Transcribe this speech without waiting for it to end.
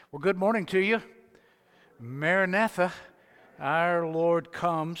Well, good morning to you. Maranatha, our Lord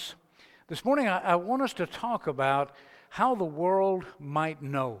comes. This morning I want us to talk about how the world might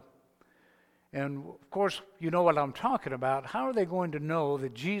know. And of course, you know what I'm talking about. How are they going to know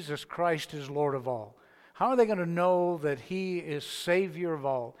that Jesus Christ is Lord of all? How are they going to know that He is Savior of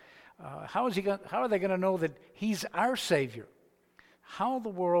all? How are they going to know that He's our Savior? How the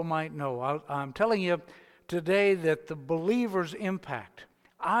world might know. I'm telling you today that the believer's impact,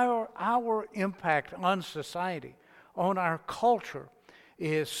 our impact on society, on our culture,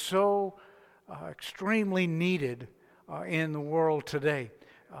 is so extremely needed in the world today.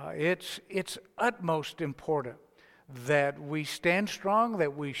 It's utmost important that we stand strong,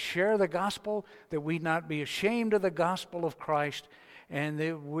 that we share the gospel, that we not be ashamed of the gospel of Christ, and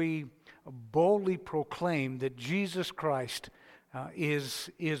that we boldly proclaim that Jesus Christ is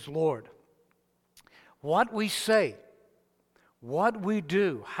Lord. What we say, what we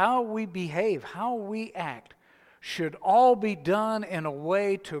do, how we behave, how we act, should all be done in a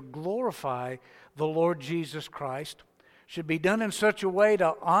way to glorify the Lord Jesus Christ. Should be done in such a way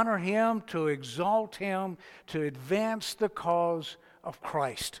to honor Him, to exalt Him, to advance the cause of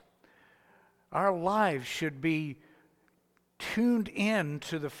Christ. Our lives should be tuned in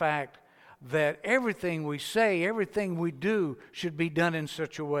to the fact that everything we say, everything we do should be done in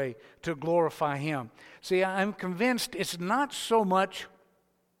such a way to glorify Him. See, I'm convinced it's not so much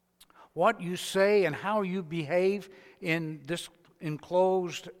what you say and how you behave in this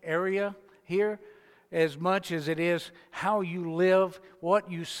enclosed area here, as much as it is how you live, what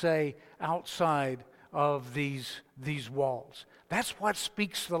you say outside of these walls. That's what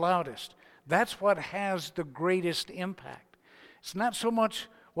speaks the loudest. That's what has the greatest impact. It's not so much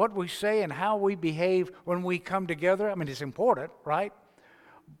what we say and how we behave when we come together. I mean, it's important, right?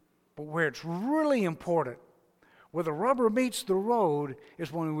 But where it's really important, where the rubber meets the road,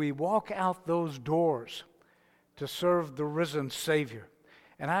 is when we walk out those doors to serve the risen Savior.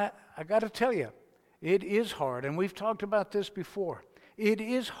 And I got to tell you, it is hard, and we've talked about this before. It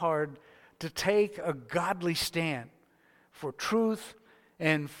is hard to take a godly stand for truth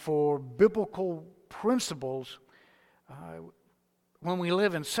and for biblical principles when we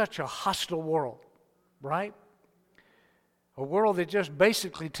live in such a hostile world, right? A world that just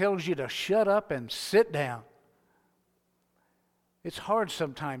basically tells you to shut up and sit down. It's hard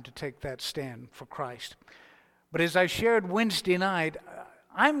sometimes to take that stand for Christ. But as I shared Wednesday night,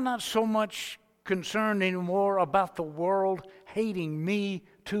 I'm not so much concerned anymore about the world hating me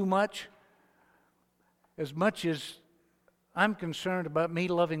too much as I'm concerned about me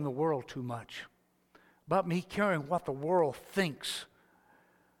loving the world too much, about me caring what the world thinks,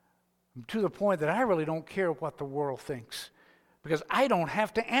 to the point that I really don't care what the world thinks, because I don't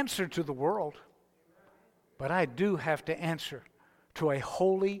have to answer to the world, but I do have to answer to a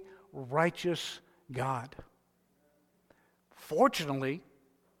holy, righteous God. Fortunately,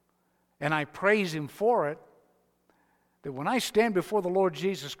 and I praise Him for it, that when I stand before the Lord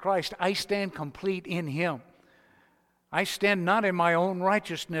Jesus Christ, I stand complete in Him. I stand not in my own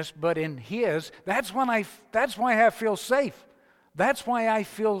righteousness, but in His. That's why I feel safe. That's why I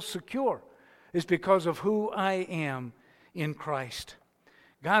feel secure, is because of who I am in Christ.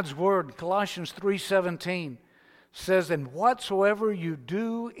 God's Word, Colossians 3:17, says, "And whatsoever you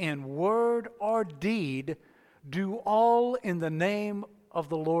do in word or deed, do all in the name of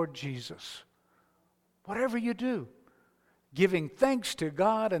the Lord Jesus." Whatever you do, giving thanks to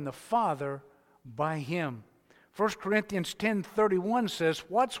God and the Father by Him. 1 Corinthians 10:31 says,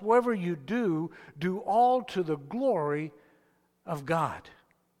 "Whatsoever you do, do all to the glory of God."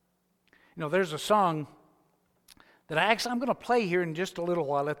 You know, there's a song that I'm going to play here in just a little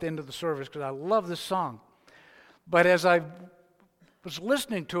while at the end of the service, because I love this song. But as I was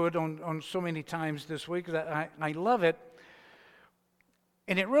listening to it on so many times this week, I love it,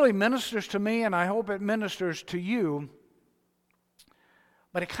 and it really ministers to me, and I hope it ministers to you.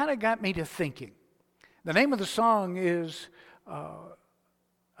 But it kind of got me to thinking. The name of the song is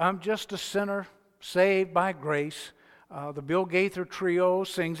 "I'm Just a Sinner Saved by Grace." The Bill Gaither Trio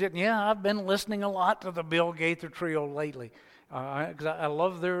sings it. And yeah, I've been listening a lot to the Bill Gaither Trio lately, because I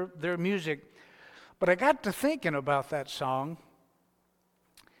love their music. But I got to thinking about that song.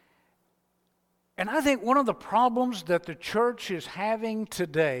 And I think one of the problems that the church is having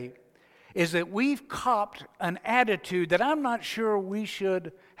today is that we've copped an attitude that I'm not sure we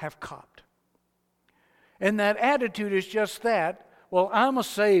should have copped. And that attitude is just that, well, I'm a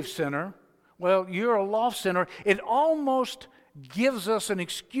saved sinner. Well, you're a lost sinner. It almost gives us an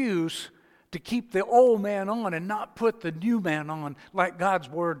excuse to keep the old man on and not put the new man on like God's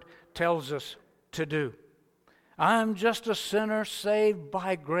Word tells us to do. I'm just a sinner saved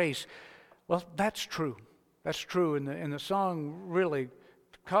by grace. Well, that's true. That's true, and the song really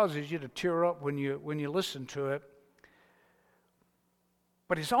causes you to tear up when you listen to it.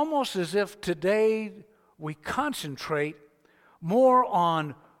 But it's almost as if today we concentrate more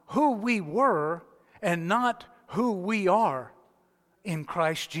on who we were and not who we are in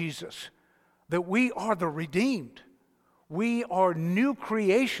Christ Jesus. That we are the redeemed. We are new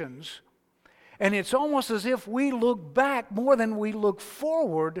creations. And it's almost as if we look back more than we look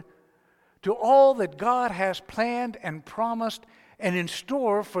forward to all that God has planned and promised and in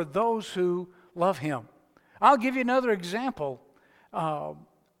store for those who love Him. I'll give you another example. How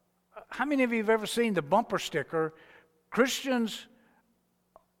many of you have ever seen the bumper sticker, Christians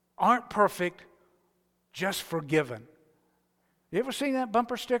aren't perfect, just forgiven? You ever seen that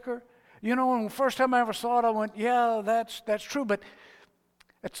bumper sticker? You know, when the first time I ever saw it, I went, yeah, that's true, but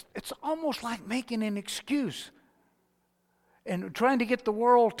it's almost like making an excuse and trying to get the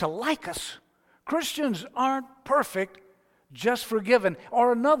world to like us. Christians aren't perfect, just forgiven.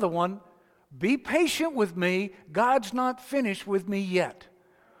 Or another one, be patient with me, God's not finished with me yet.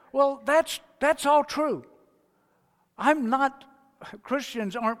 Well, that's all true.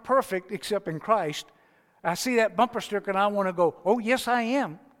 Christians aren't perfect except in Christ. I see that bumper sticker and I want to go, oh, yes, I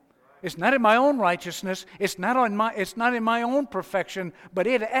am. It's not in my own righteousness. It's not in my own perfection, but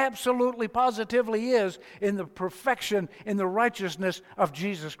it absolutely, positively is in the perfection, in the righteousness of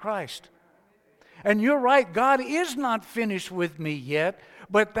Jesus Christ. And you're right, God is not finished with me yet,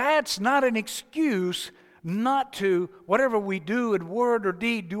 but that's not an excuse not to, whatever we do in word or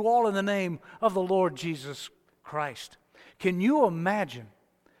deed, do all in the name of the Lord Jesus Christ. Can you imagine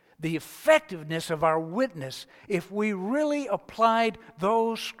the effectiveness of our witness if we really applied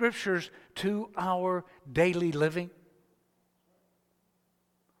those scriptures to our daily living?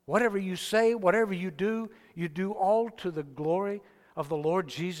 Whatever you say, whatever you do all to the glory of the Lord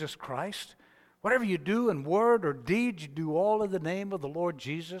Jesus Christ. Whatever you do in word or deed, you do all in the name of the Lord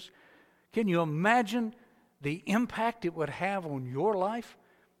Jesus. Can you imagine the impact it would have on your life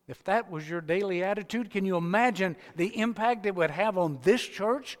if that was your daily attitude? Can you imagine the impact it would have on this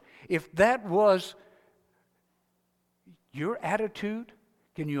church if that was your attitude?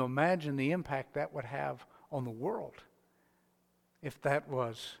 Can you imagine the impact that would have on the world if that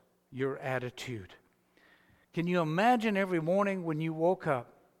was your attitude? Can you imagine every morning when you woke up?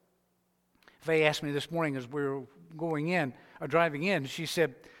 Faye asked me this morning as we were driving in, she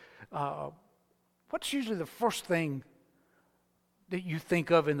said, what's usually the first thing that you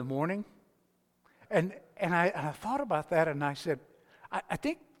think of in the morning? And I thought about that, and I said, I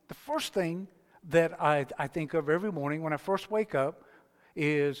think the first thing that I think of every morning when I first wake up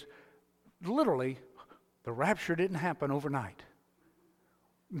is literally the rapture didn't happen overnight.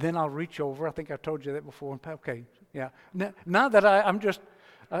 Then I'll reach over. I think I told you that before. Okay, yeah. Now that I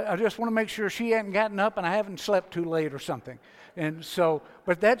just want to make sure she hadn't gotten up and I haven't slept too late or something. And so,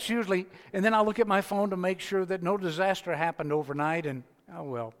 but that's usually, and then I'll look at my phone to make sure that no disaster happened overnight, and oh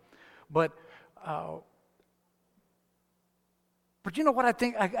well. But you know what I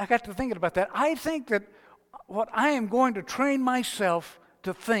think? I got to thinking about that. I think that what I am going to train myself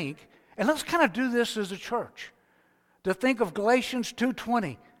to think, and let's kind of do this as a church, to think of Galatians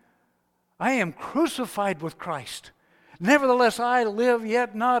 2:20. I am crucified with Christ. Nevertheless, I live,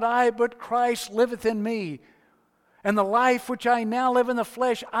 yet not I, but Christ liveth in me. And the life which I now live in the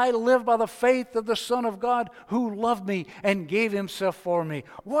flesh, I live by the faith of the Son of God who loved me and gave himself for me.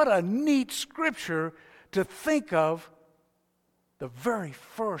 What a neat scripture to think of the very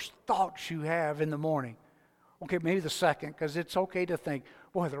first thoughts you have in the morning. Okay, maybe the second, because it's okay to think,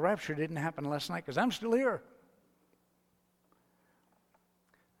 boy, the rapture didn't happen last night because I'm still here.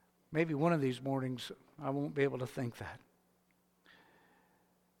 Maybe one of these mornings I won't be able to think that.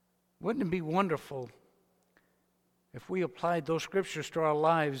 Wouldn't it be wonderful if we applied those scriptures to our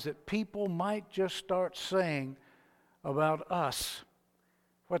lives, that people might just start saying about us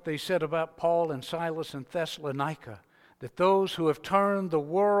what they said about Paul and Silas in Thessalonica, that those who have turned the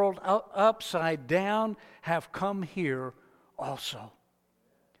world upside down have come here also.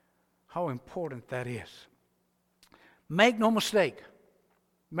 How important that is. Make no mistake,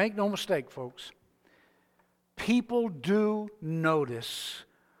 folks. People do notice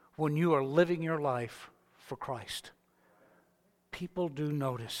when you are living your life for Christ. People do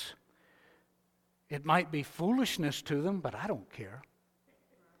notice. It might be foolishness to them, but I don't care.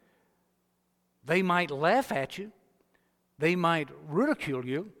 They might laugh at you. They might ridicule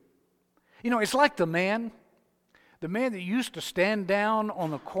you. You know, it's like the man that used to stand down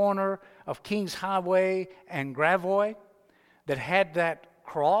on the corner of King's Highway and Gravois that had that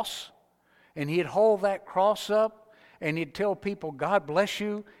cross. and he'd hold that cross up, and he'd tell people, God bless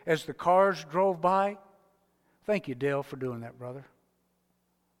you, as the cars drove by. Thank you, Dale, for doing that, brother.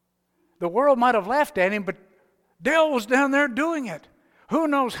 The world might have laughed at him, but Dale was down there doing it. Who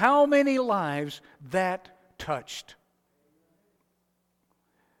knows how many lives that touched?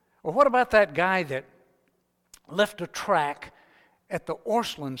 Or what about that guy that left a tract at the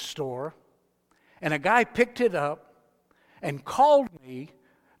Orscheln store, and a guy picked it up and called me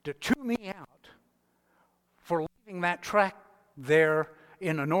to chew me out for leaving that tract there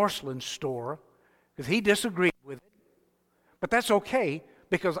in an Orscheln store because he disagreed with it. But that's okay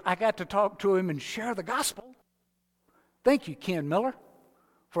because I got to talk to him and share the gospel. Thank you, Ken Miller,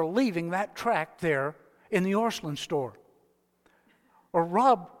 for leaving that tract there in the Orscheln store. Or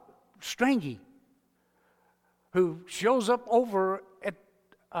Rob Strange, who shows up over at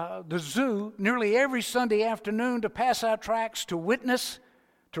the zoo nearly every Sunday afternoon to pass out tracts, to witness,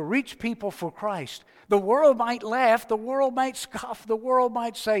 to reach people for Christ. The world might laugh, the world might scoff, the world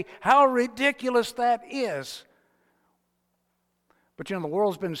might say, how ridiculous that is. But the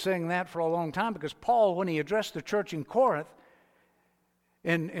world's been saying that for a long time because Paul, when he addressed the church in Corinth,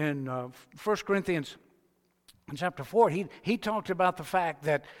 in 1 Corinthians chapter 4, he talked about the fact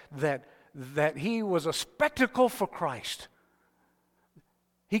that he was a spectacle for Christ.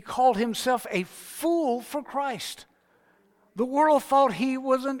 He called himself a fool for Christ. The world thought he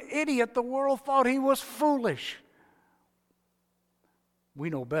was an idiot. The world thought he was foolish. We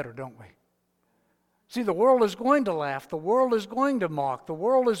know better, don't we? See, the world is going to laugh. The world is going to mock. The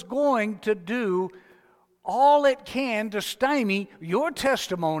world is going to do all it can to stymie your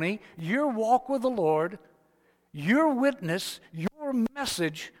testimony, your walk with the Lord, your witness, your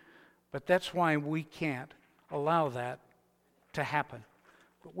message. But that's why we can't allow that to happen.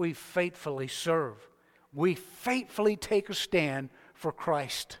 But we faithfully serve. We faithfully take a stand for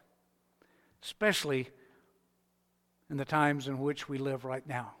Christ, especially in the times in which we live right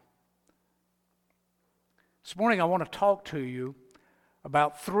now. This morning I want to talk to you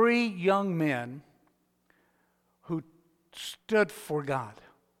about 3 young men who stood for God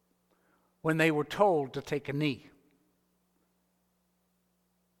when they were told to take a knee.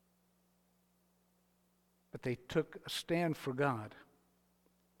 But they took a stand for God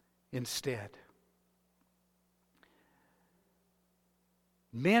instead.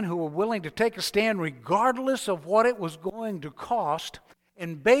 Men who were willing to take a stand regardless of what it was going to cost,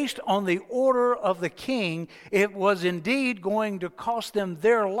 and based on the order of the king, it was indeed going to cost them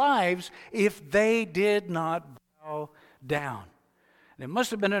their lives if they did not bow down. And it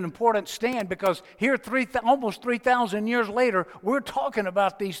must have been an important stand because here, almost 3,000 years later, we're talking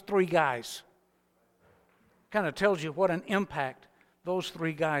about these 3 guys. Kind of tells you what an impact those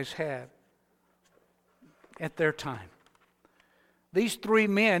 3 guys had at their time. These 3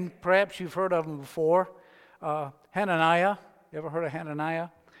 men, perhaps you've heard of them before. Hananiah, you ever heard of Hananiah?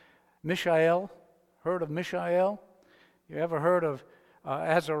 Mishael, heard of Mishael? You ever heard of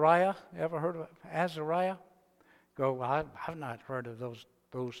Azariah? You ever heard of Azariah? I've not heard of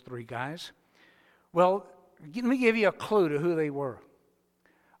those 3 guys. Well, let me give you a clue to who they were.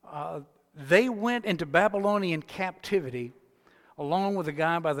 They went into Babylonian captivity along with a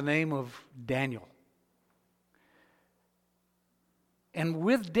guy by the name of Daniel. And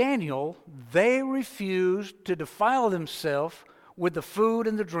with Daniel, they refused to defile themselves with the food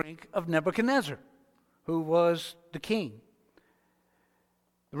and the drink of Nebuchadnezzar, who was the king.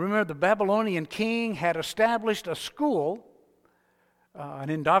 Remember, the Babylonian king had established a school, an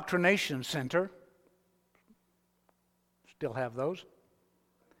indoctrination center. Still have those.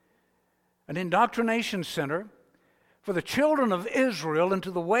 An indoctrination center for the children of Israel into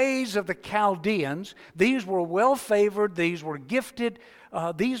the ways of the Chaldeans. These were well-favored. These were gifted.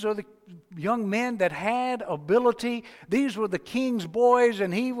 These are the young men that had ability. These were the king's boys,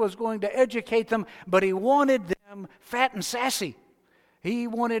 and he was going to educate them, but he wanted them fat and sassy. He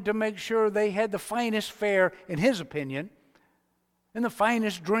wanted to make sure they had the finest fare, in his opinion, and the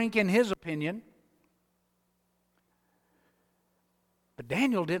finest drink, in his opinion. But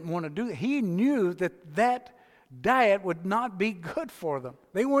Daniel didn't want to do that. He knew that diet would not be good for them.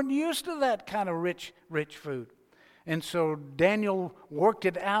 They weren't used to that kind of rich food. And so Daniel worked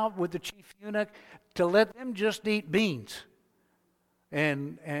it out with the chief eunuch to let them just eat beans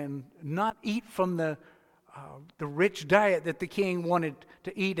and not eat from the rich diet that the king wanted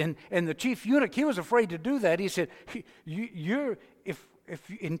to eat. And the chief eunuch, he was afraid to do that. He said, if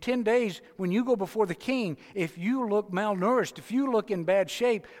in 10 days, when you go before the king, if you look malnourished, if you look in bad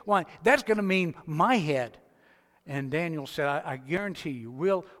shape, why, that's going to mean my head. And Daniel said, I guarantee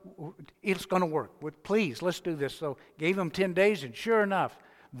you, it's going to work. Please, let's do this. So gave him 10 days, and sure enough,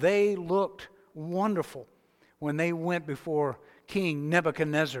 They looked wonderful when they went before King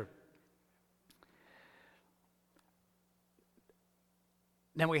Nebuchadnezzar.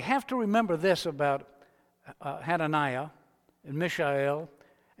 Now we have to remember this about Hananiah and Mishael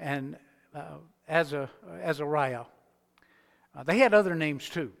and Azariah. They had other names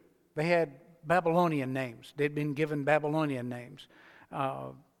too. They had Babylonian names. They'd been given Babylonian names.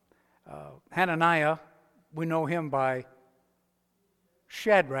 Hananiah, we know him by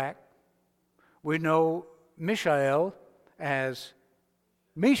Shadrach. We know Mishael as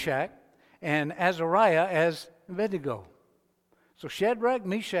Meshach, and Azariah as Abednego. So Shadrach,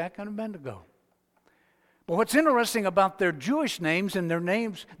 Meshach, and Abednego. But what's interesting about their Jewish names, and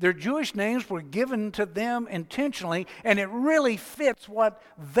their Jewish names were given to them intentionally, and it really fits what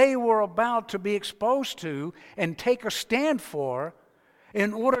they were about to be exposed to and take a stand for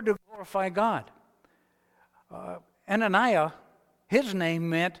in order to glorify God. Ananiah, his name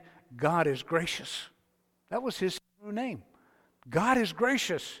meant God is gracious. That was his Hebrew name. God is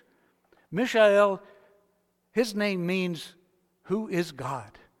gracious. Mishael, his name means who is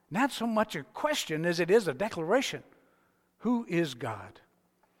God? Not so much a question as it is a declaration. Who is God?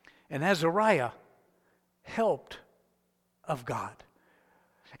 And Azariah, helped of God.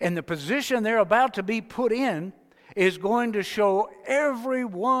 And the position they're about to be put in is going to show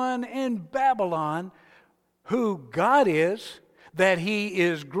everyone in Babylon who God is, that He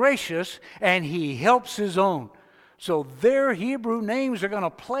is gracious, and He helps His own. So their Hebrew names are going to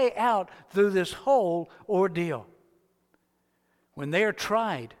play out through this whole ordeal. When they are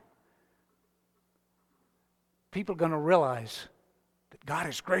tried, people are going to realize that God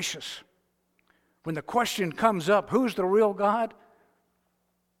is gracious. When the question comes up, who's the real God?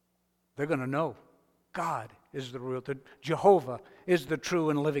 They're going to know God is the real, Jehovah is the true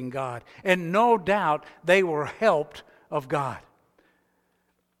and living God. And no doubt they were helped of God.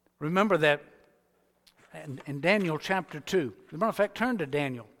 Remember that in Daniel chapter 2. As a matter of fact, turn to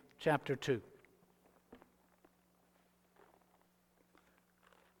Daniel chapter 2.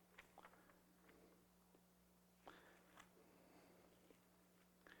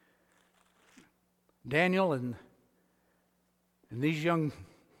 Daniel and these young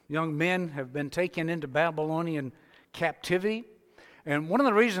men have been taken into Babylonian captivity. And one of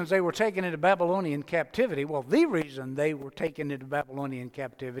the reasons they were taken into Babylonian captivity, well, the reason they were taken into Babylonian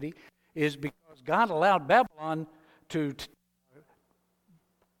captivity is because God allowed Babylon to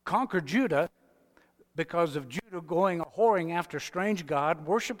conquer Judah because of Judah going a-whoring after strange God,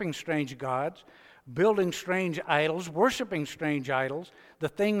 worshiping strange gods, building strange idols, worshiping strange idols. The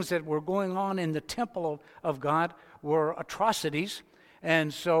things that were going on in the temple of God were atrocities.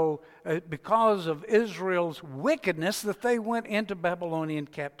 And so because of Israel's wickedness, that they went into Babylonian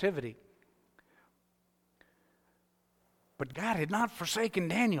captivity. But God had not forsaken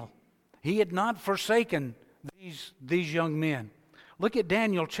Daniel. He had not forsaken these young men. Look at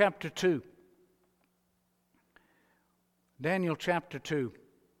Daniel chapter 2. Daniel chapter 2.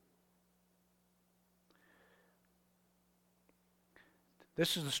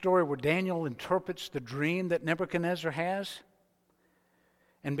 This is the story where Daniel interprets the dream that Nebuchadnezzar has.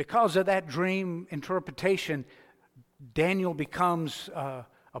 And because of that dream interpretation, Daniel becomes a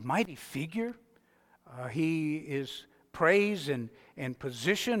mighty figure. He is praise and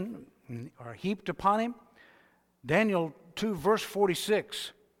position are heaped upon him. Daniel 2 verse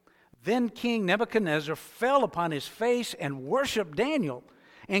 46. Then King Nebuchadnezzar fell upon his face and worshipped Daniel,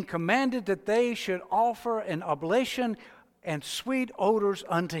 and commanded that they should offer an oblation and sweet odors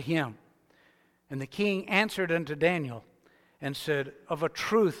unto him. And the king answered unto Daniel and said, of a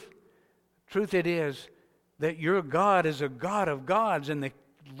truth it is that your God is a God of gods and the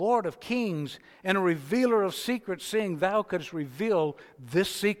Lord of kings and a revealer of secrets, seeing thou couldst reveal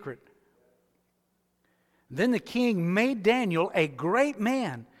this secret. Then the king made Daniel a great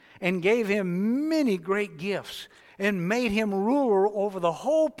man and gave him many great gifts and made him ruler over the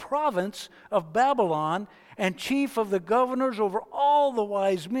whole province of Babylon and chief of the governors over all the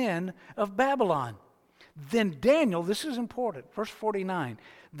wise men of Babylon. Then Daniel, this is important, verse 49,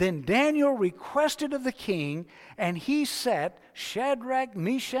 then Daniel requested of the king, and he set Shadrach,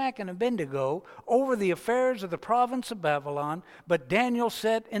 Meshach, and Abednego over the affairs of the province of Babylon, but Daniel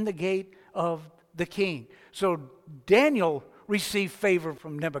sat in the gate of the king. So Daniel received favor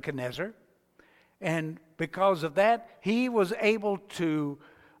from Nebuchadnezzar, and because of that, he was able to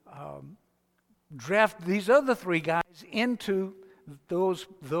draft these other three guys into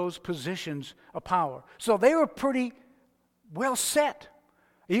those positions of power. So they were pretty well set.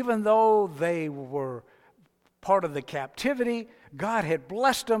 Even though they were part of the captivity, God had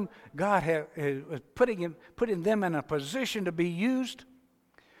blessed them. God had putting them in a position to be used.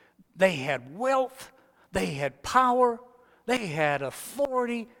 They had wealth. They had power. They had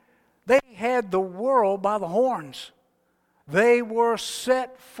authority. They had the world by the horns. They were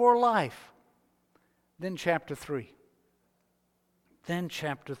set for life. Then chapter 3.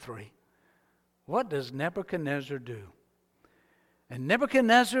 What does Nebuchadnezzar do? And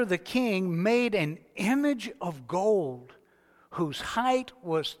Nebuchadnezzar the king made an image of gold, whose height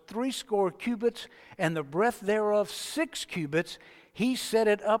was 80 cubits, and the breadth thereof 6 cubits. He set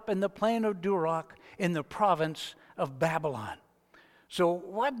it up in the plain of Durac in the province of Babylon. So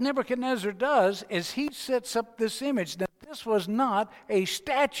what Nebuchadnezzar does is he sets up this image. That this was not a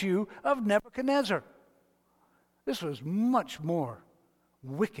statue of Nebuchadnezzar. This was much more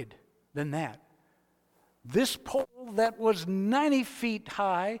wicked than that. This pole that was 90 feet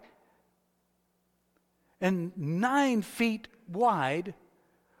high and 9 feet wide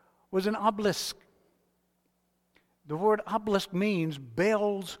was an obelisk. The word obelisk means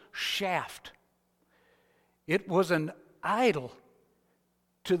Baal's shaft. It was an idol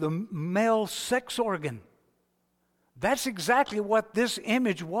to the male sex organ. That's exactly what this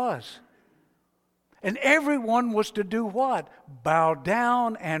image was. And everyone was to do what? Bow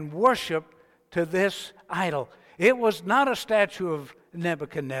down and worship to this idol. It was not a statue of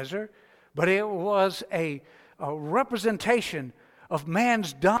Nebuchadnezzar, but it was a representation of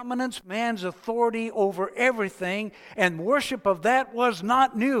man's dominance, man's authority over everything, and worship of that was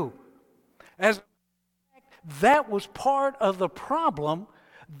not new. As a matter of fact, that was part of the problem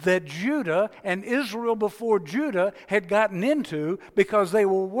that Judah and Israel before Judah had gotten into, because they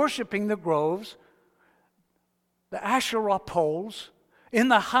were worshiping the groves, the Asherah poles, in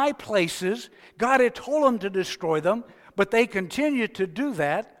the high places. God had told them to destroy them, but they continued to do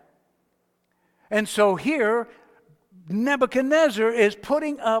that. And so here, Nebuchadnezzar is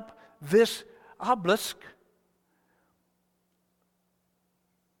putting up this obelisk.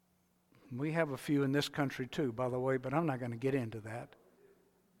 We have a few in this country too, by the way, but I'm not going to get into that.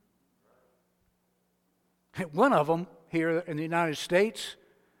 One of them here in the United States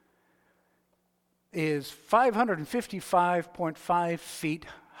is 555.5 feet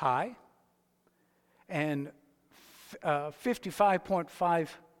high and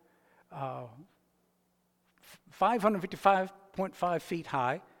 555.5 feet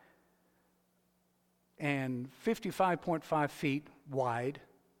high and 55.5 feet wide,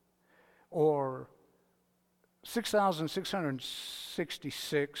 or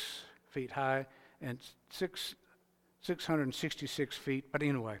 6,666 feet high and 666 feet. But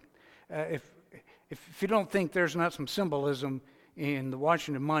anyway, if you don't think there's not some symbolism in the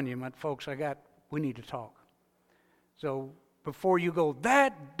Washington Monument, folks, we need to talk. So before you go,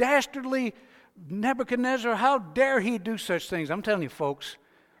 that dastardly Nebuchadnezzar, how dare he do such things? I'm telling you, folks,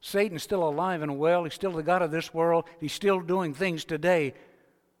 Satan's still alive and well. He's still the god of this world. He's still doing things today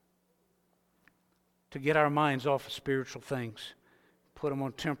to get our minds off of spiritual things, put them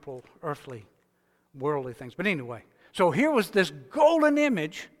on temporal, earthly, worldly things. But anyway, so here was this golden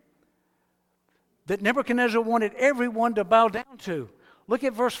image that Nebuchadnezzar wanted everyone to bow down to. Look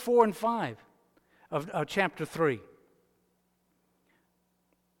at verse 4 and 5 of chapter 3.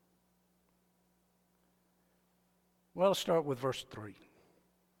 Well, let's start with verse 3.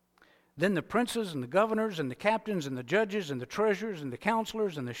 Then the princes and the governors and the captains and the judges and the treasurers and the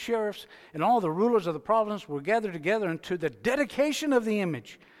counselors and the sheriffs and all the rulers of the province were gathered together unto the dedication of the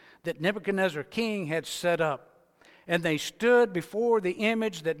image that Nebuchadnezzar king had set up. And they stood before the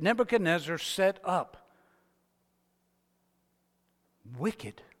image that Nebuchadnezzar set up.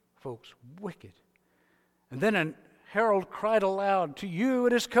 Wicked, folks, wicked. And then a herald cried aloud, "To you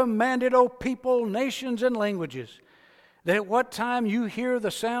it is commanded, O people, nations, and languages, that at what time you hear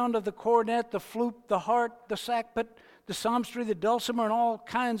the sound of the cornet, the flute, the harp, the sackbut, the psalmistry, the dulcimer, and all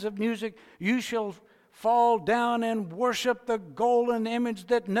kinds of music, you shall fall down and worship the golden image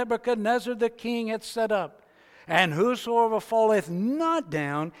that Nebuchadnezzar the king hath set up. And whosoever falleth not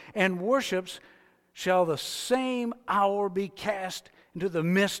down and worships shall the same hour be cast into the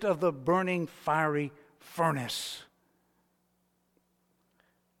midst of the burning fiery furnace."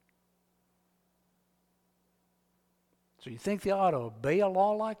 So you think they ought to obey a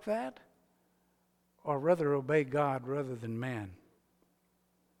law like that? Or rather obey God rather than man?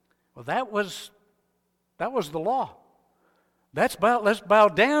 Well, that was the law. Let's bow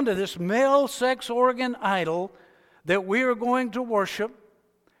down to this male sex organ idol that we are going to worship,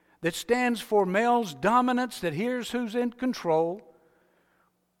 that stands for male's dominance, that here's who's in control.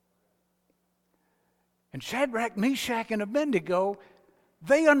 And Shadrach, Meshach, and Abednego,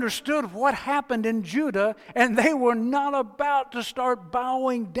 they understood what happened in Judah, and they were not about to start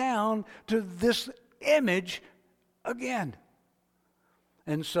bowing down to this image again.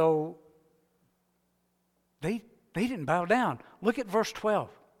 And so they didn't bow down. Look at verse 12.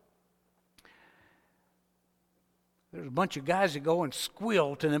 There's a bunch of guys that go and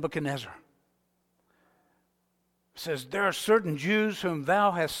squeal to Nebuchadnezzar. It says, there are certain Jews whom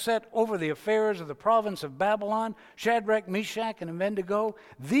thou hast set over the affairs of the province of Babylon, Shadrach, Meshach, and Abednego.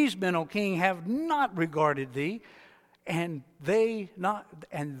 These men, O king, have not regarded thee, and they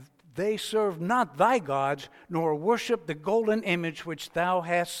serve not thy gods, nor worship the golden image which thou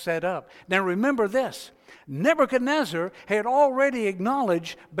hast set up. Now remember this, Nebuchadnezzar had already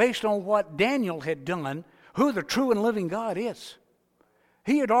acknowledged, based on what Daniel had done, who the true and living God is.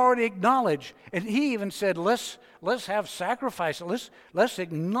 He had already acknowledged, and he even said, let's have sacrifice. Let's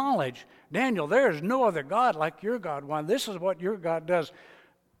acknowledge, Daniel, there is no other God like your God. Why, this is what your God does.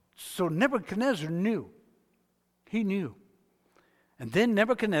 So Nebuchadnezzar knew. He knew. And then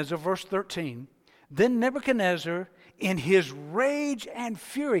Nebuchadnezzar, verse 13, then Nebuchadnezzar, in his rage and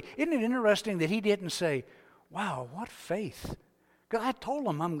fury, isn't it interesting that he didn't say, wow, what faith? Because I told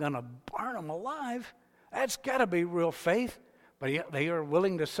them I'm going to burn them alive. That's got to be real faith. But yet they are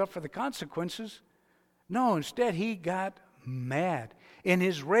willing to suffer the consequences. No, instead he got mad. In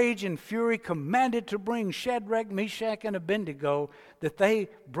his rage and fury commanded to bring Shadrach, Meshach, and Abednego, that they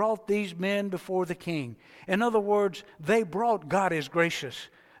brought these men before the king. In other words, they brought God is gracious.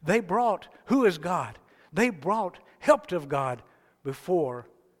 They brought who is God. They brought help of God before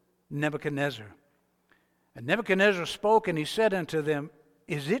Nebuchadnezzar. And Nebuchadnezzar spoke, and he said unto them,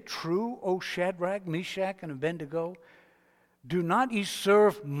 is it true, O Shadrach, Meshach, and Abednego? Do not ye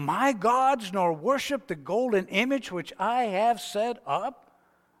serve my gods, nor worship the golden image which I have set up?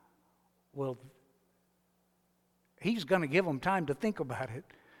 Well, he's going to give them time to think about it,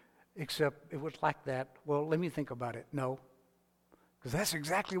 except it was like that. Well, let me think about it. No, because that's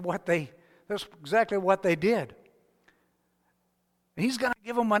exactly what they did. And he's going to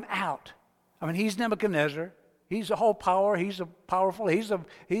give them an out. I mean, he's Nebuchadnezzar. He's a whole power. He's a powerful. He's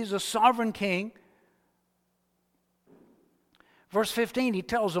a sovereign king. Verse 15, he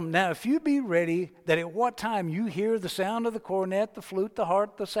tells them, now if you be ready, that at what time you hear the sound of the cornet, the flute, the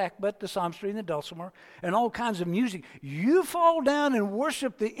harp, the sackbut, the psalmistry, and the dulcimer, and all kinds of music, you fall down and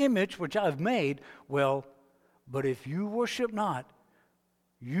worship the image which I've made. Well, but if you worship not,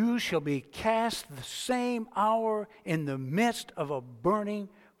 you shall be cast the same hour in the midst of a burning,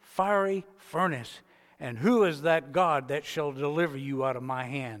 fiery furnace. And who is that God that shall deliver you out of my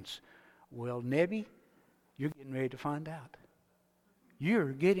hands? Well, Nebi, you're getting ready to find out.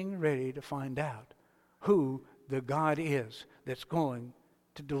 You're getting ready to find out who the God is that's going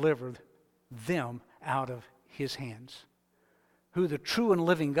to deliver them out of his hands. Who the true and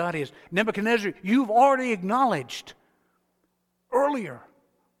living God is. Nebuchadnezzar, you've already acknowledged earlier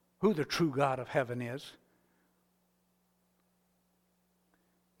who the true God of heaven is.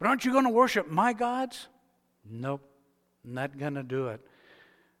 But aren't you going to worship my gods? Nope, not going to do it.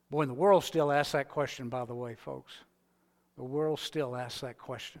 Boy, and the world still asks that question, by the way, folks. The world still asks that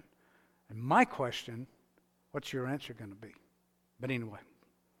question. And my question, what's your answer going to be? But anyway.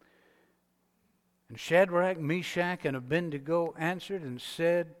 And Shadrach, Meshach, and Abednego answered and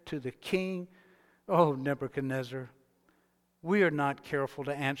said to the king, O Nebuchadnezzar, we are not careful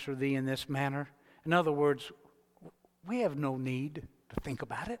to answer thee in this manner. In other words, we have no need to think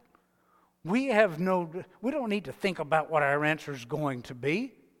about it. We don't need to think about what our answer is going to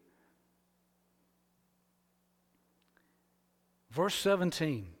be. Verse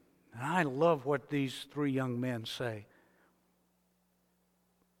 17, and I love what these three young men say.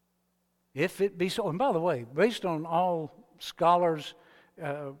 If it be so, and by the way, based on all scholars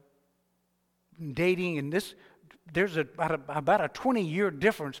dating, and this, there's about a 20-year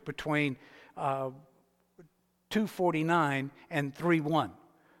difference between 249 and 3:1.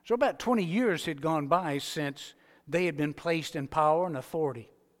 So about 20 years had gone by since they had been placed in power and authority.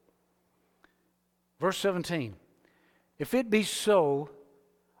 Verse 17, if it be so,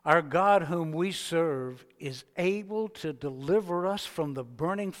 our God whom we serve is able to deliver us from the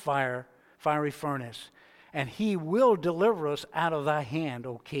burning fiery furnace, and he will deliver us out of thy hand,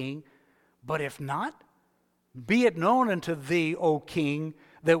 O king. But if not, be it known unto thee, O king,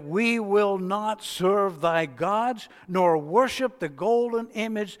 that we will not serve thy gods, nor worship the golden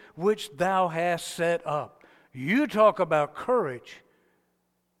image which thou hast set up. You talk about courage.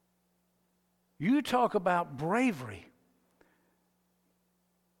 You talk about bravery.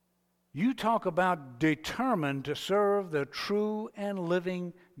 You talk about determined to serve the true and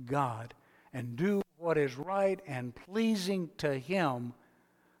living God and do what is right and pleasing to him.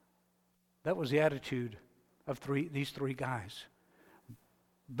 That was the attitude of these three guys.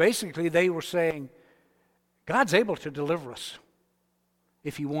 Basically, they were saying, God's able to deliver us.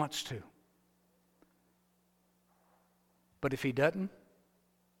 if he wants to. But if he doesn't,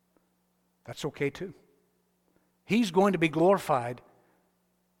 that's okay too. He's going to be glorified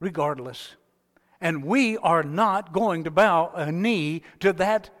regardless. And we are not going to bow a knee to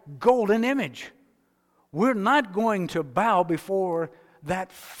that golden image. We're not going to bow before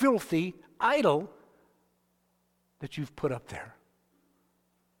that filthy idol that you've put up there.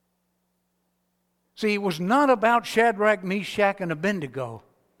 See, it was not about Shadrach, Meshach, and Abednego.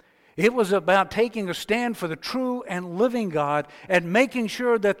 It was about taking a stand for the true and living God and making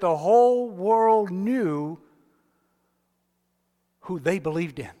sure that the whole world knew who they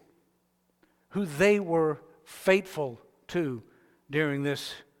believed in, who they were faithful to during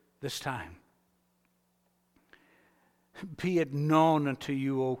this time. Be it known unto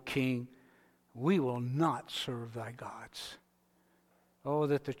you, O King, we will not serve thy gods. Oh,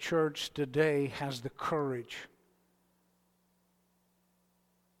 that the church today has the courage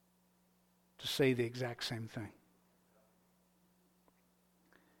to say the exact same thing.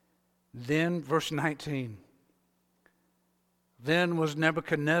 Then, verse 19, then was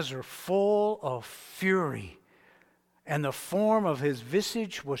Nebuchadnezzar full of fury, and the form of his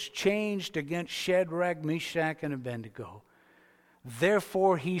visage was changed against Shadrach, Meshach, and Abednego.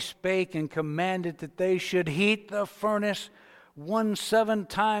 Therefore he spake and commanded that they should heat the furnace 7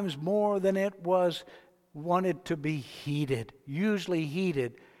 times more than it was wanted to be heated. Usually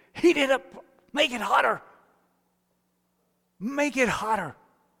heated. Heat it up. Make it hotter. Make it hotter.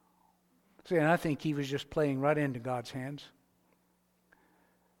 See, and I think he was just playing right into God's hands.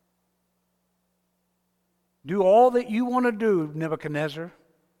 Do all that you want to do, Nebuchadnezzar.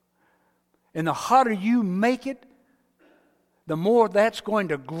 And the hotter you make it, the more that's going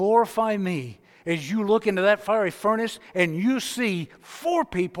to glorify me. As you look into that fiery furnace and you see 4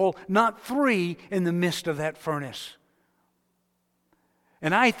 people, not 3, in the midst of that furnace.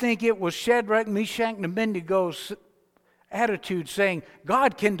 And I think it was Shadrach, Meshach, and Abednego's attitude saying,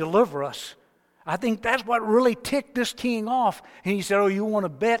 God can deliver us. I think that's what really ticked this king off. And he said, oh, you want to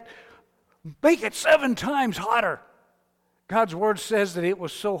bet? Make it 7 times hotter. God's word says that it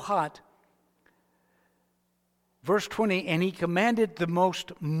was so hot. Verse 20, and he commanded the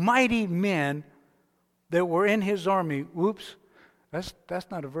most mighty men that were in his army. Whoops,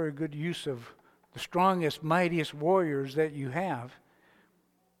 that's not a very good use of the strongest, mightiest warriors that you have.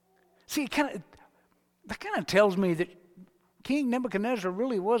 See, that kind of tells me that King Nebuchadnezzar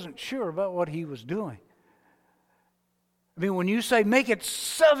really wasn't sure about what he was doing. I mean, when you say make it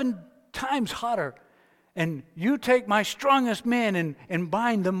 7 times hotter, and you take my strongest men and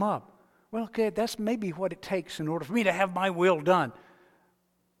bind them up. Well, okay, that's maybe what it takes in order for me to have my will done.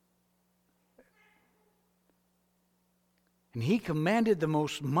 And he commanded the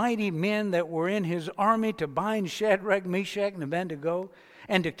most mighty men that were in his army to bind Shadrach, Meshach, and Abednego,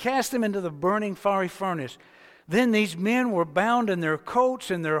 and to cast them into the burning fiery furnace. Then these men were bound in their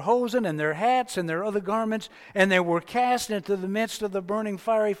coats and their hosen and their hats and their other garments, and they were cast into the midst of the burning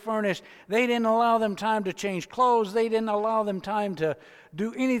fiery furnace. They didn't allow them time to change clothes. They didn't allow them time to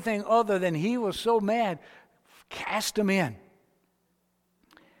do anything other than he was so mad. Cast them in.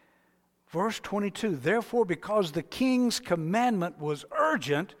 Verse 22, therefore, because the king's commandment was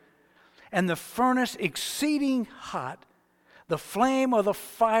urgent and the furnace exceeding hot, the flame of the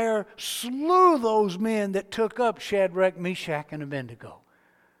fire slew those men that took up Shadrach, Meshach, and Abednego.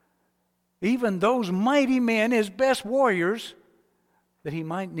 Even those mighty men, his best warriors, that he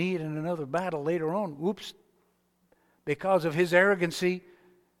might need in another battle later on. Oops. Because of his arrogancy,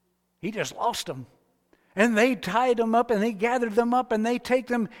 he just lost them. And they tied them up and they gathered them up and they take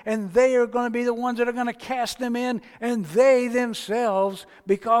them and they are going to be the ones that are going to cast them in. And they themselves,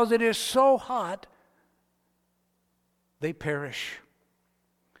 because it is so hot, they perish.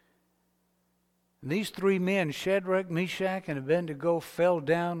 And these 3 men, Shadrach, Meshach, and Abednego, fell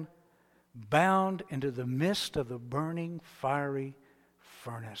down, bound into the midst of the burning fiery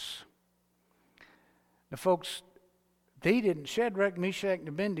furnace. Now, folks, Shadrach, Meshach, and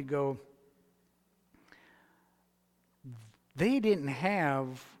Abednego, they didn't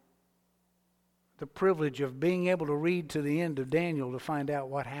have the privilege of being able to read to the end of Daniel to find out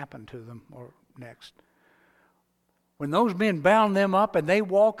what happened to them or next. When those men bound them up and they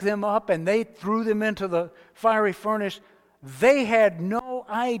walked them up and they threw them into the fiery furnace, they had no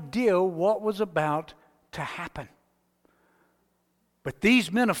idea what was about to happen. But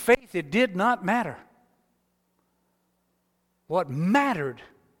these men of faith, it did not matter. What mattered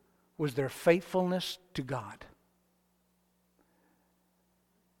was their faithfulness to God.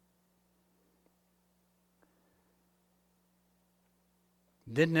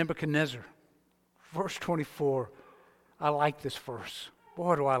 Then Nebuchadnezzar, verse 24, I like this verse.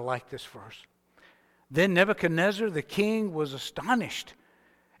 Boy, do I like this verse. Then Nebuchadnezzar the king was astonished,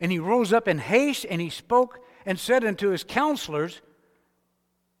 and he rose up in haste, and he spoke and said unto his counselors,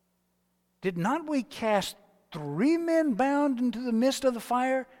 Did not we cast 3 men bound into the midst of the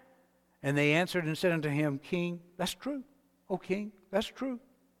fire? And they answered and said unto him, King, that's true. O king, that's true.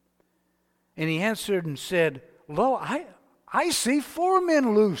 And he answered and said, Lo, I see 4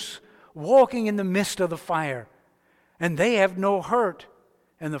 men loose, walking in the midst of the fire, and they have no hurt,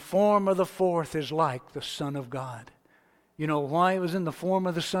 and the form of the 4th is like the Son of God. You know why it was in the form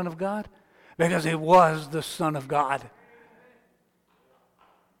of the Son of God? Because it was the Son of God.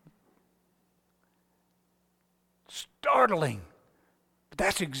 Startling. But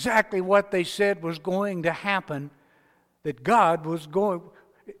that's exactly what they said was going to happen, that God was going.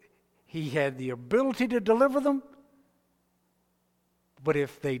 He had the ability to deliver them, but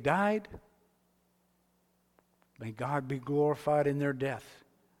if they died, may God be glorified in their death.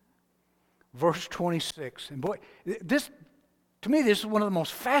 Verse 26. And boy, this, to me, this is one of the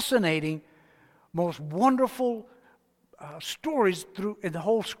most fascinating, most wonderful stories in the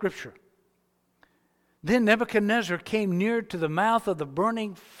whole Scripture. Then Nebuchadnezzar came near to the mouth of the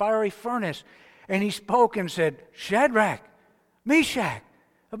burning fiery furnace, and he spoke and said, Shadrach, Meshach,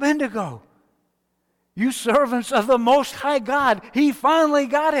 Abednego, you servants of the Most High God. He finally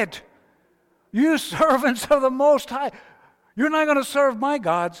got it. You servants of the Most High. You're not going to serve my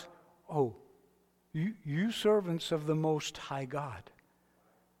gods. Oh, you servants of the Most High God.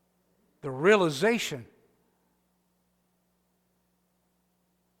 The realization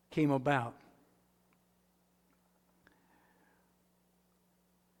came about.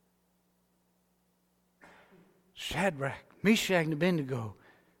 Shadrach, Meshach, and Abednego,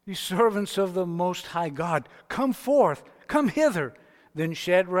 you servants of the Most High God, come forth, come hither. Then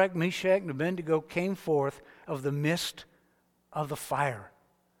Shadrach, Meshach, and Abednego came forth of the midst of the fire.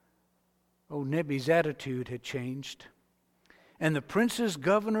 Oh, Nebu's attitude had changed. And the princes,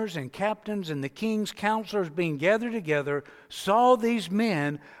 governors, and captains, and the king's counselors being gathered together, saw these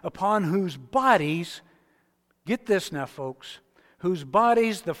men upon whose bodies, get this now, folks, whose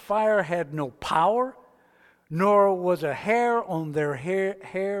bodies the fire had no power, nor was a hair on their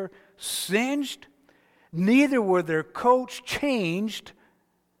hair singed, neither were their coats changed.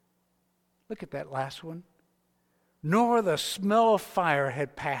 Look at that last one. Nor the smell of fire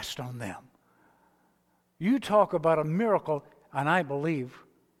had passed on them. You talk about a miracle, and I believe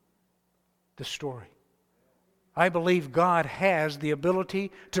the story. I believe God has the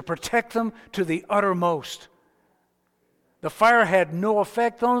ability to protect them to the uttermost. The fire had no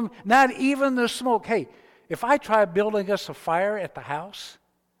effect on them, not even the smoke. Hey, if I try building us a fire at the house,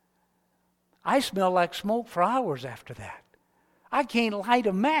 I smell like smoke for hours after that. I can't light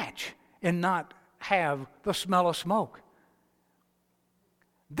a match and not have the smell of smoke.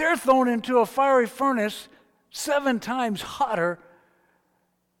 They're thrown into a fiery furnace 7 times hotter,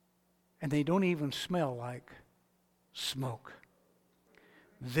 and they don't even smell like smoke.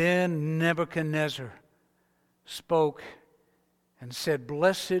 Then Nebuchadnezzar spoke and said,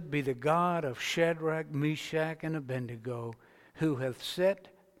 Blessed be the God of Shadrach, Meshach, and Abednego, who hath set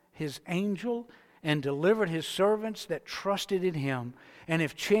his angel and delivered his servants that trusted in him, and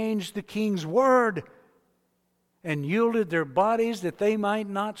have changed the king's word, and yielded their bodies that they might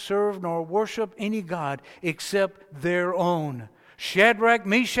not serve nor worship any god except their own. Shadrach,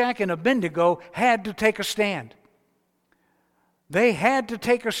 Meshach, and Abednego had to take a stand. They had to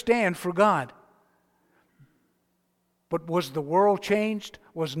take a stand for God. But was the world changed?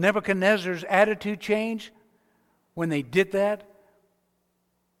 Was Nebuchadnezzar's attitude changed when they did that?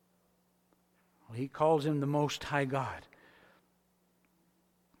 Well, he calls him the Most High God.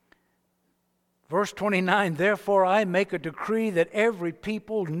 Verse 29, Therefore I make a decree that every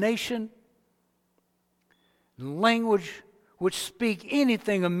people, nation, language which speak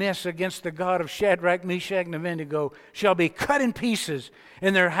anything amiss against the God of Shadrach, Meshach, and Abednego shall be cut in pieces,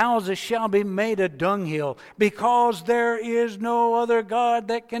 and their houses shall be made a dunghill, because there is no other God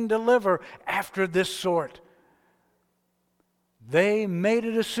that can deliver after this sort. They made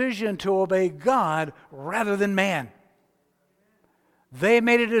a decision to obey God rather than man. They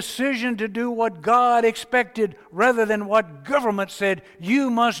made a decision to do what God expected rather than what government said you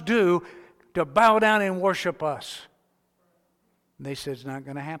must do to bow down and worship us. And they said it's not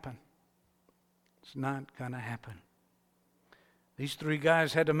going to happen. It's not going to happen. These 3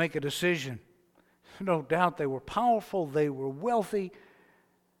 guys had to make a decision. No doubt they were powerful, they were wealthy.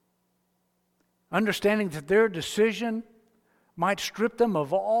 Understanding that their decision might strip them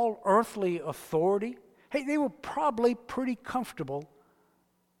of all earthly authority. Hey, they were probably pretty comfortable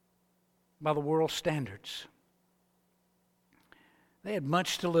by the world's standards. They had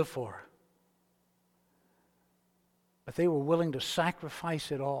much to live for. But they were willing to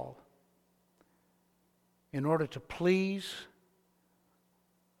sacrifice it all in order to please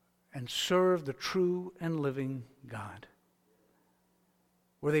and serve the true and living God.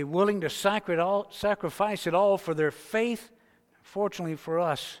 Were they willing to sacrifice it all for their faith? Fortunately for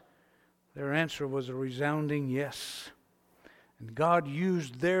us, their answer was a resounding yes. And God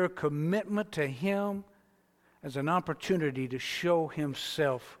used their commitment to Him as an opportunity to show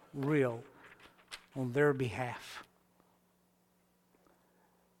Himself real on their behalf.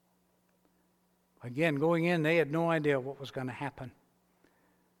 Again, going in, they had no idea what was going to happen.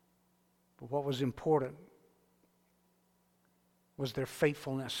 But what was important was their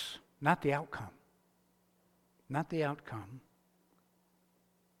faithfulness, not the outcome. Not the outcome.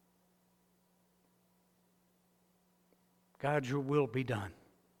 God, your will be done.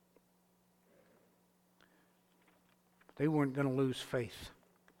 They weren't going to lose faith.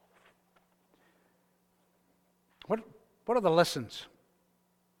 What are the lessons?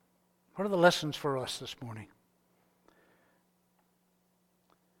 What are the lessons for us this morning?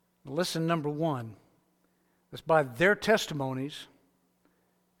 Lesson number one is by their testimonies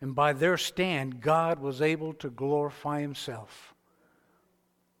and by their stand, God was able to glorify Himself.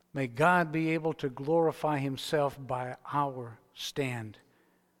 May God be able to glorify Himself by our stand.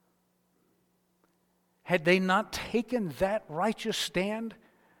 Had they not taken that righteous stand,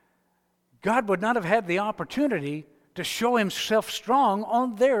 God would not have had the opportunity to show Himself strong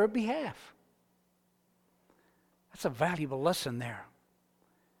on their behalf. That's a valuable lesson there.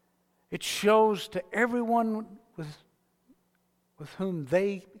 It shows to everyone with whom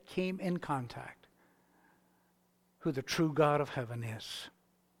they came in contact who the true God of heaven is.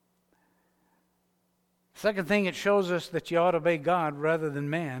 Second thing, it shows us that you ought to obey God rather than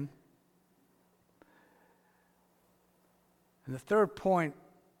man. And the third point,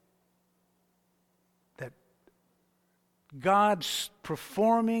 that God's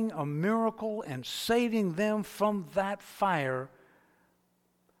performing a miracle and saving them from that fire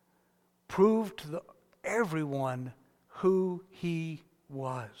proved to everyone who He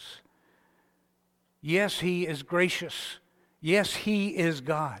was. Yes, He is gracious. Yes, He is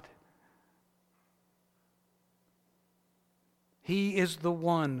God. He is the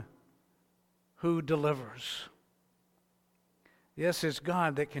one who delivers. Yes, it's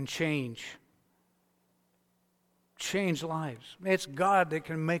God that can change lives. It's God that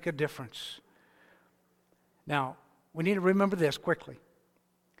can make a difference. Now, we need to remember this quickly.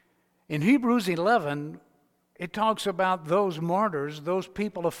 In Hebrews 11, it talks about those martyrs, those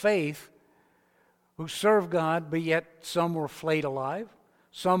people of faith who served God, but yet some were flayed alive,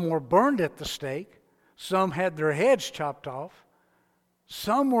 some were burned at the stake, some had their heads chopped off,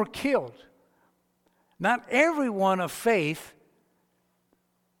 some were killed. Not everyone of faith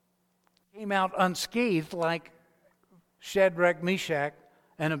came out unscathed like Shadrach, Meshach,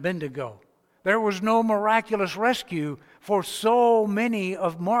 and Abednego. There was no miraculous rescue for so many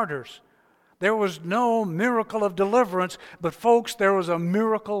of martyrs. There was no miracle of deliverance, but folks, there was a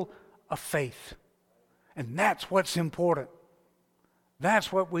miracle of faith. And that's what's important.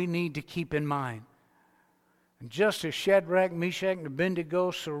 That's what we need to keep in mind. And just as Shadrach, Meshach, and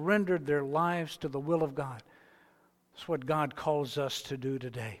Abednego surrendered their lives to the will of God, that's what God calls us to do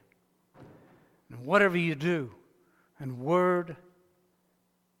today. And whatever you do, in word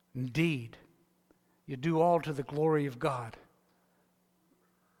and deed, you do all to the glory of God,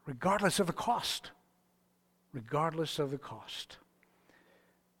 regardless of the cost. Regardless of the cost.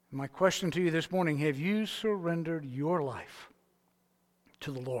 My question to you this morning, have you surrendered your life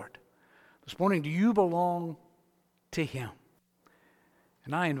to the Lord? This morning, do you belong to Him?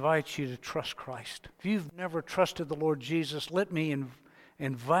 And I invite you to trust Christ. If you've never trusted the Lord Jesus, let me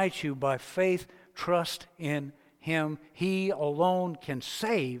invite you by faith, trust in Him. He alone can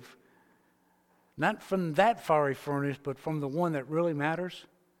save, not from that fiery furnace, but from the one that really matters,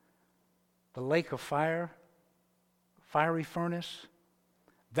 the lake of fire, fiery furnace.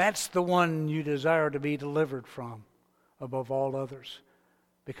 That's the one you desire to be delivered from above all others,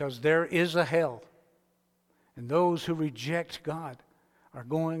 because there is a hell, and those who reject God are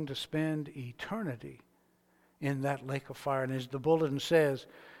going to spend eternity in that lake of fire. And as the bulletin says,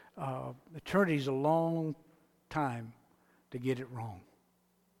 eternity is a long time to get it wrong,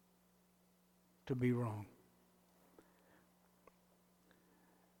 to be wrong.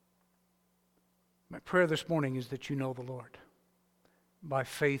 My prayer this morning is that you know the Lord. By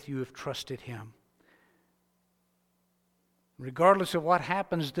faith you have trusted Him. Regardless of what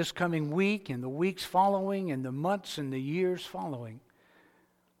happens this coming week and the weeks following and the months and the years following,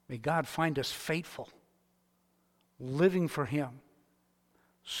 may God find us faithful, living for Him,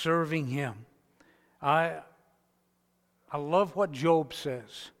 serving Him. I love what Job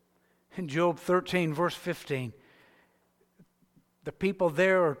says. In Job 13, verse 15, the people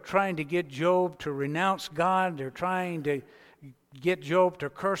there are trying to get Job to renounce God. They're trying to get Job to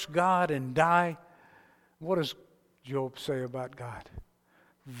curse God and die. What does Job say about God?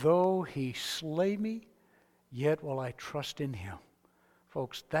 Though He slay me, yet will I trust in Him.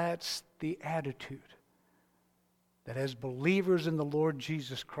 Folks, that's the attitude that as believers in the Lord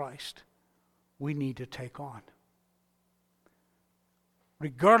Jesus Christ, we need to take on.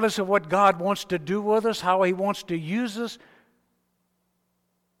 Regardless of what God wants to do with us, how He wants to use us,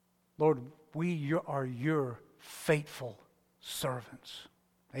 Lord, we are your faithful servants.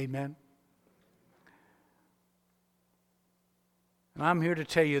 Amen. And I'm here to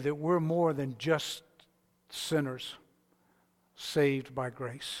tell you that we're more than just sinners saved by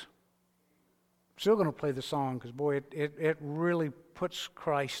grace. I'm still going to play the song because, boy, it really puts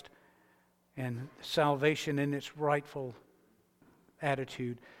Christ and salvation in its rightful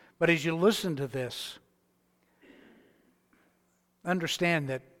attitude. But as you listen to this, understand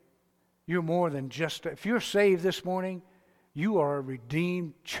that you're more than just, if you're saved this morning, you are a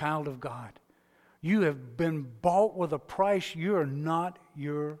redeemed child of God. You have been bought with a price. You are not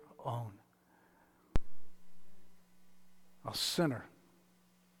your own. A sinner,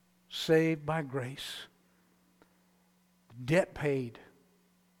 saved by grace, debt paid,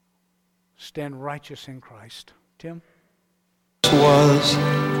 stand righteous in Christ. Tim? Was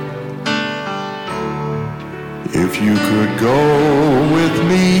if you could go with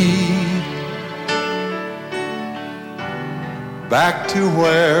me back to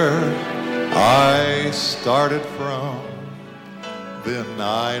where I started from, then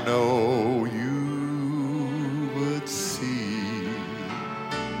I know you would see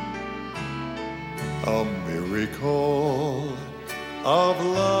a miracle of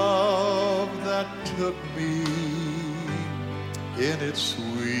love that took me in its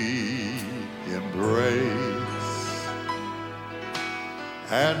sweet embrace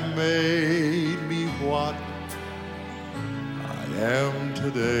and made me what I am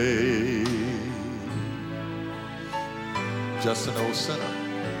today. Just an old sinner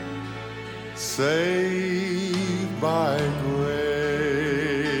saved by grace.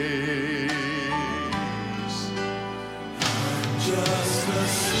 I'm just a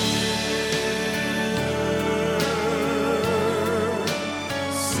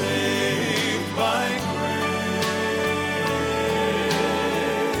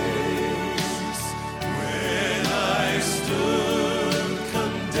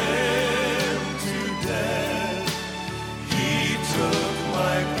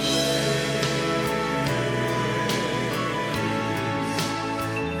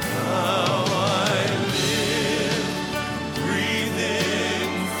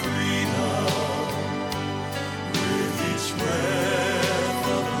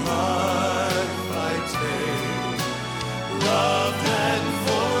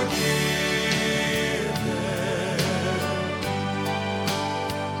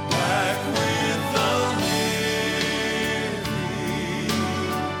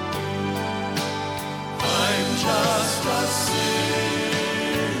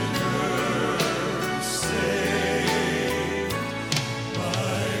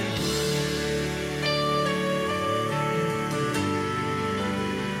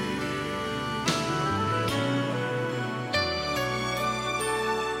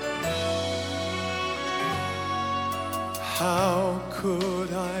how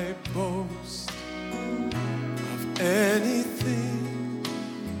could I boast of anything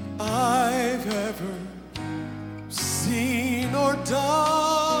I've ever seen or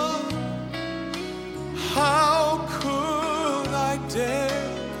done? How could I dare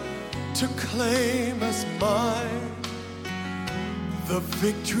to claim as mine the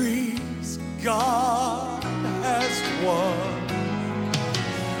victories God has won?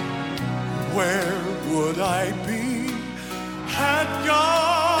 Where would I be had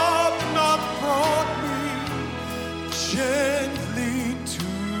God not brought me gently to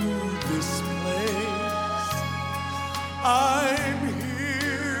this place? I'm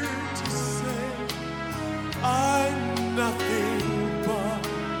here to say I'm nothing but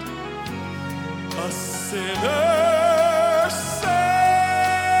a sinner saved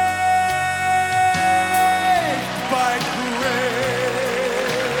by grace.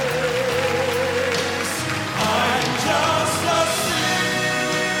 I'm just a sinner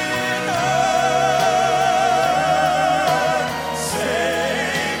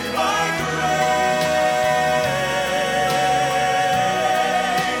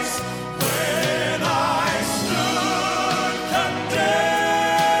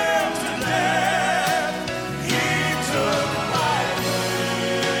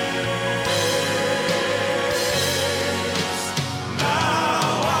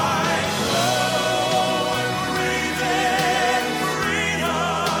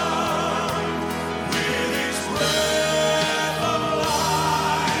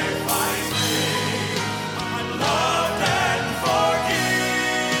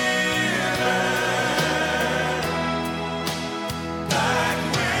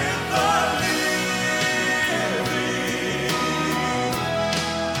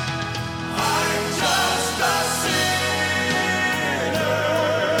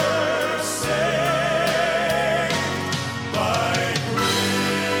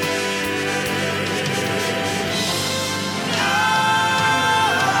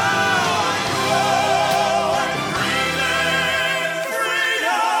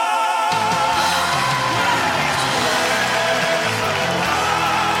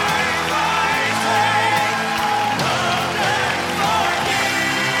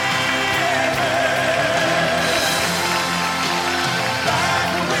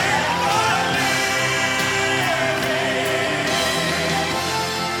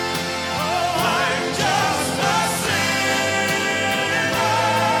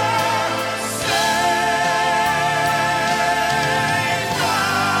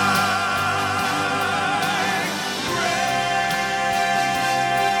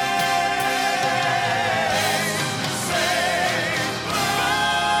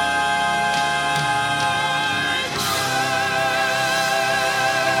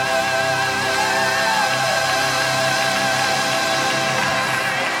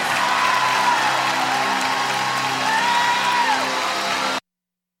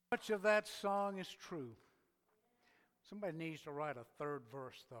Much of that song is true. Somebody needs to write a third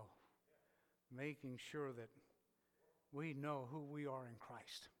verse, though, making sure that we know who we are in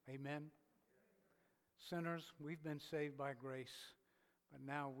Christ. Amen? Sinners, we've been saved by grace, but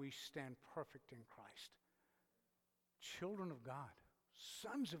now we stand perfect in Christ. Children of God,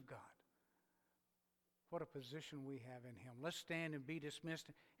 sons of God. What a position we have in Him. Let's stand and be dismissed.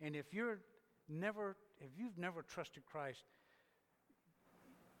 And if you've never trusted Christ,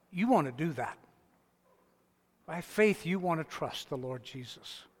 you want to do that. By faith, you want to trust the Lord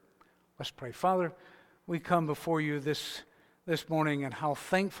Jesus. Let's pray. Father, we come before you this morning, and how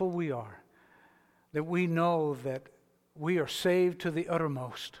thankful we are that we know that we are saved to the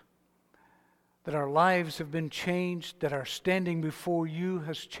uttermost, that our lives have been changed, that our standing before you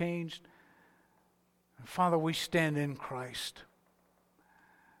has changed. And Father, we stand in Christ.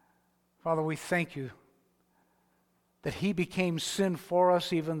 Father, we thank you that He became sin for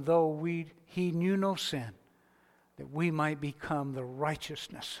us, even though He knew no sin, that we might become the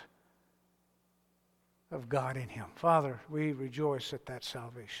righteousness of God in Him. Father, we rejoice at that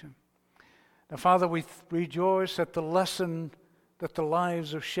salvation. Now, Father, we rejoice at the lesson that the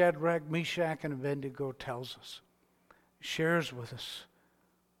lives of Shadrach, Meshach, and Abednego tells us, shares with us.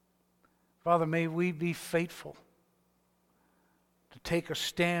 Father, may we be faithful to take a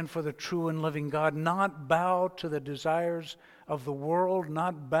stand for the true and living God, not bow to the desires of the world,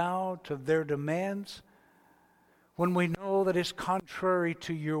 not bow to their demands. When we know that it's contrary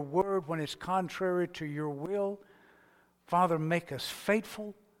to your word, when it's contrary to your will, Father, make us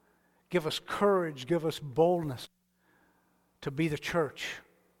faithful. Give us courage, give us boldness to be the church,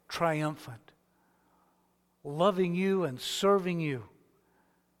 triumphant, loving you and serving you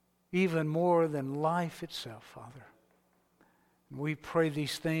even more than life itself, Father. And we pray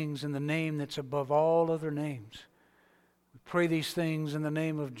these things in the name that's above all other names. We pray these things in the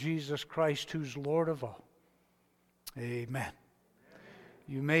name of Jesus Christ, who's Lord of all. Amen.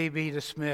 You may be dismissed.